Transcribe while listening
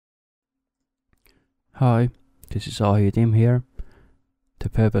Hi, this is Tim here. The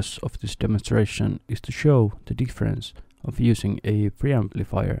purpose of this demonstration is to show the difference of using a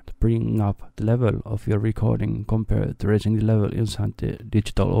preamplifier to bring up the level of your recording compared to raising the level inside the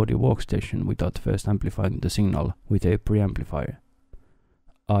digital audio workstation without first amplifying the signal with a preamplifier.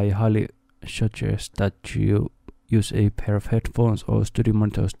 I highly suggest that you use a pair of headphones or studio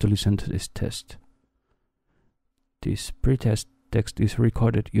monitors to listen to this test. This pre-test text is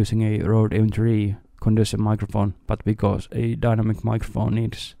recorded using a Rode M3 condenser microphone, but because a dynamic microphone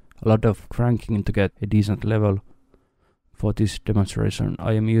needs a lot of cranking to get a decent level, for this demonstration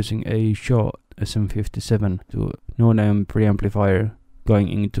I am using a Shure SM57 to no-name preamplifier going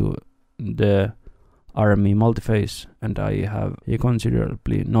into the RME multiphase, and I have a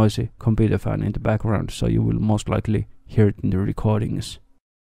considerably noisy computer fan in the background, so you will most likely hear it in the recordings.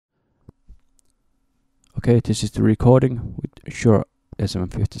 Okay, this is the recording with Shure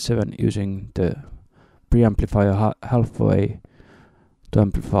SM57 using the preamplifier halfway to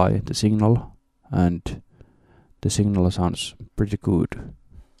amplify the signal, and the signal sounds pretty good.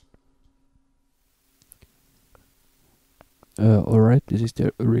 Alright, this is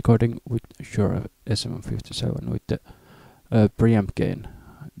the recording with Shure SM57 with the preamp gain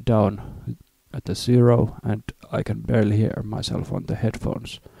down at the 0, and I can barely hear myself on the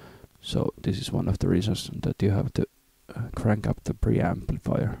headphones. So this is one of the reasons that you have to crank up the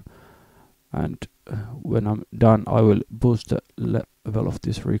preamplifier. And when I'm done, I will boost the level of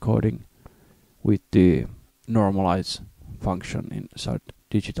this recording with the normalize function inside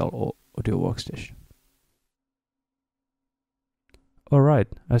digital audio workstation. Alright,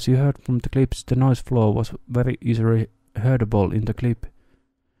 as you heard from the clips, the noise floor was very easily heardable in the clip,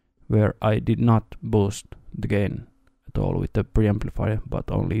 where I did not boost the gain at all with the preamplifier, but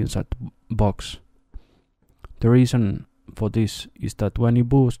only inside the box. The reason for this is that when you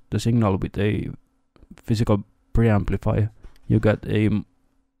boost the signal with a physical preamplifier, you get a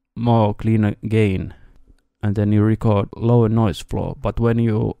more cleaner gain, and then you record lower noise floor. But when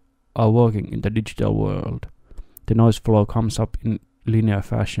you are working in the digital world, the noise floor comes up in linear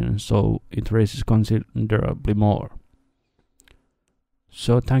fashion, so it raises considerably more.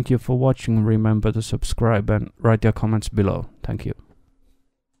 So thank you for watching. Remember to subscribe and write your comments below. Thank you.